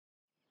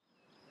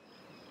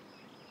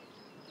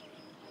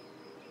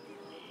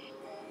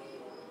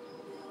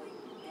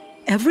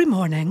Every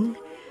morning,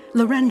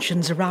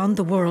 Laurentians around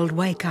the world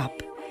wake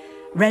up,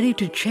 ready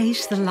to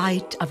chase the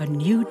light of a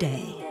new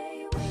day.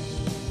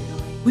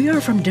 We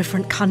are from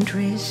different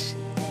countries,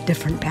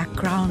 different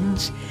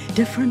backgrounds,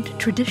 different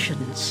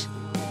traditions,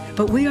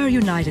 but we are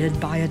united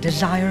by a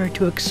desire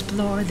to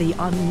explore the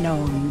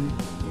unknown,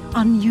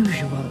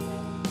 unusual,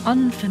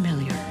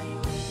 unfamiliar.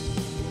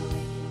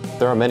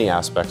 There are many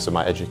aspects of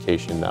my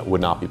education that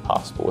would not be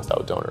possible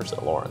without donors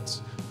at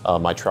Lawrence.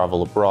 My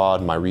travel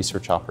abroad, my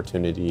research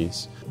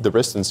opportunities. The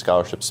Burstein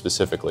Scholarship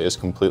specifically has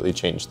completely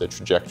changed the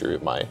trajectory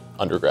of my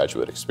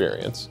undergraduate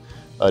experience.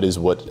 It is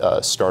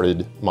what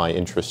started my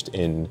interest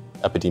in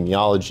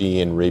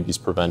epidemiology and rabies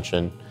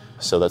prevention.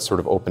 So that sort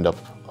of opened up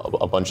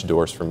a bunch of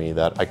doors for me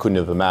that I couldn't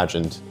have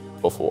imagined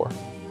before.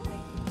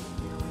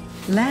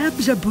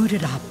 Labs are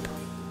booted up.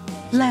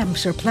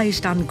 Lamps are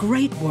placed on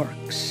great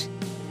works.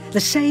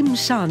 The same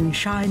sun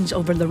shines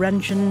over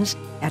Laurentians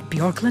at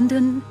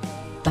Bjorklanden,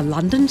 the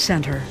London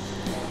Centre,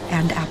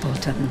 and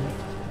Appleton.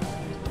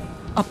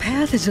 A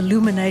path is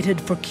illuminated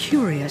for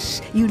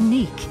curious,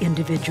 unique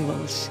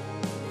individuals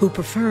who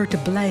prefer to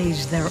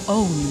blaze their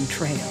own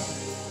trail.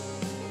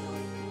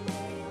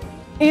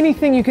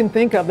 Anything you can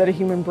think of that a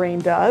human brain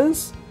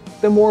does,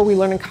 the more we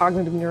learn in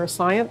cognitive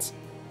neuroscience,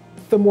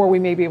 the more we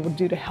may be able to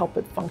do to help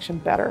it function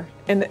better,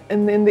 and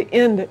in the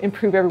end,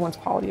 improve everyone's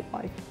quality of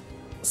life.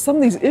 Some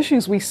of these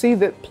issues we see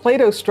that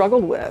Plato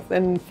struggled with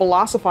and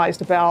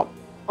philosophized about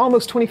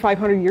almost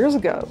 2,500 years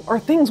ago are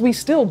things we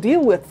still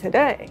deal with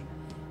today.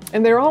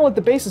 And they're all at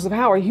the basis of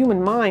how our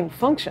human mind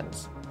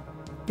functions.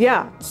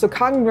 Yeah, so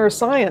cognitive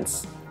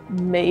neuroscience,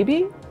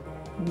 maybe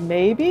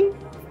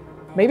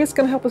it's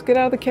going to help us get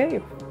out of the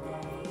cave.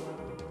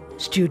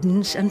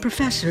 Students and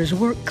professors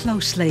work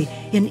closely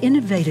in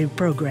innovative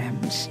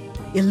programs,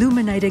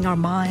 illuminating our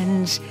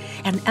minds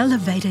and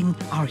elevating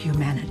our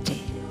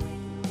humanity.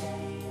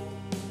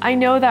 I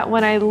know that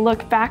when I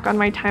look back on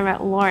my time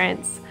at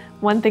Lawrence,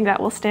 one thing that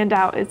will stand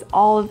out is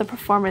all of the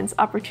performance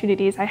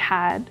opportunities I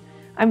had.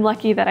 I'm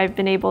lucky that I've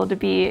been able to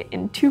be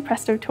in 2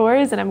 Presto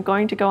tours, and I'm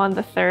going to go on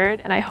the 3rd,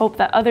 and I hope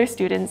that other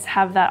students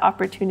have that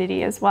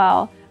opportunity as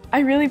well. I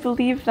really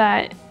believe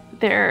that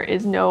there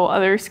is no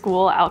other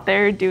school out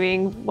there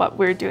doing what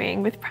we're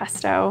doing with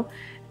Presto,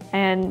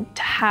 and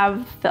to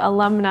have the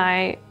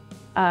alumni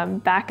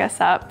back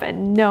us up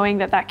and knowing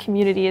that that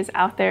community is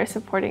out there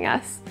supporting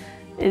us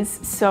is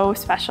so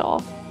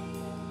special.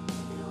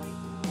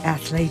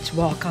 Athletes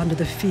walk onto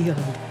the field,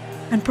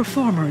 and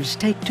performers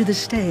take to the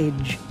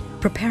stage,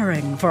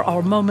 preparing for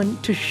our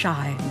moment to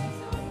shine.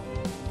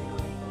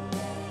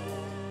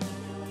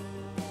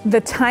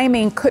 The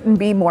timing couldn't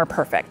be more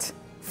perfect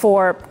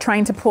for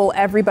trying to pull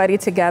everybody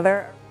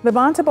together. The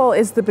Bontable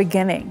is the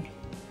beginning.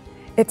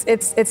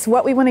 It's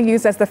what we want to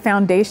use as the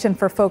foundation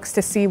for folks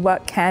to see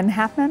what can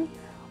happen,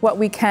 what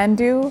we can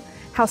do,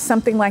 how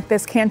something like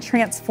this can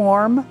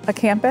transform a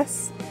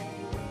campus.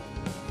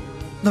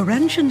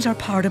 Laurentians are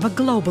part of a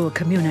global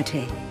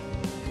community,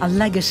 a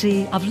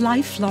legacy of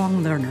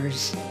lifelong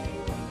learners,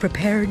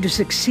 prepared to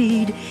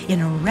succeed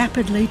in a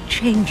rapidly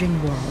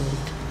changing world.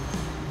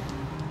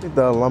 I think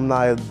the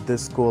alumni of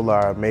this school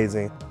are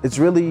amazing. It's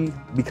really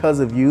because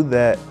of you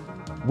that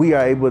we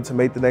are able to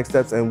make the next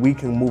steps, and we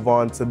can move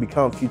on to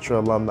become future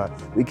alumni.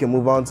 We can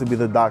move on to be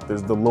the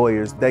doctors, the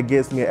lawyers. That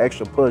gives me an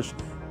extra push,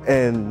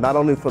 and not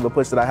only for the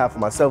push that I have for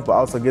myself, but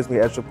also gives me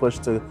an extra push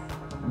to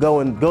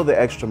go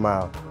the extra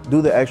mile, do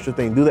the extra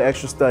thing, do the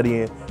extra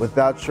studying.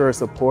 Without your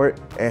support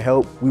and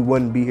help, we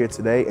wouldn't be here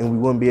today, and we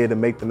wouldn't be able to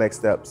make the next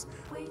steps.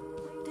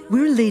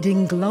 We're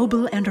leading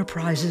global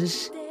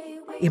enterprises,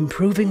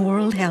 improving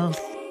world health,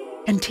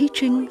 and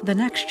teaching the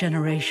next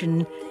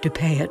generation to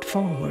pay it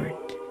forward.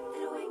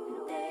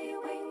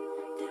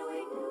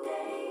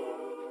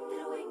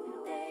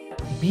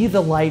 Be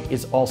the Light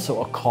is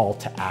also a call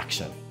to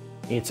action.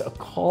 It's a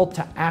call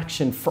to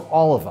action for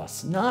all of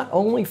us, not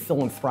only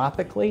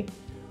philanthropically,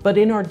 but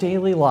in our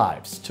daily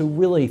lives, to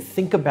really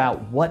think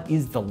about what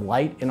is the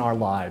light in our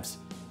lives.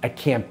 A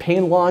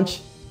campaign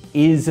launch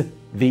is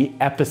the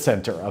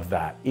epicenter of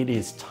that. It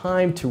is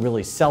time to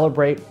really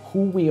celebrate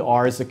who we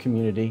are as a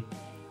community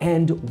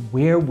and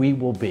where we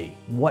will be,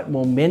 what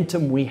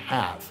momentum we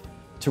have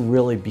to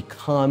really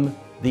become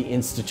the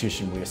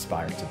institution we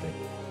aspire to be.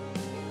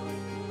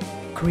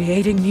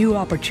 Creating new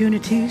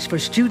opportunities for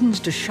students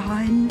to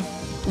shine,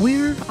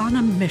 we're on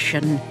a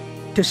mission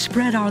to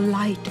spread our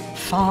light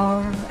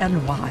far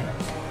and wide.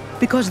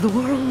 Because the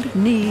world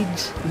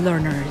needs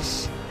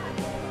learners.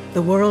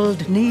 The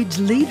world needs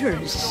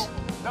leaders.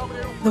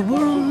 The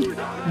world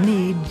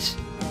needs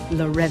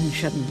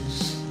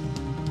Laurentians.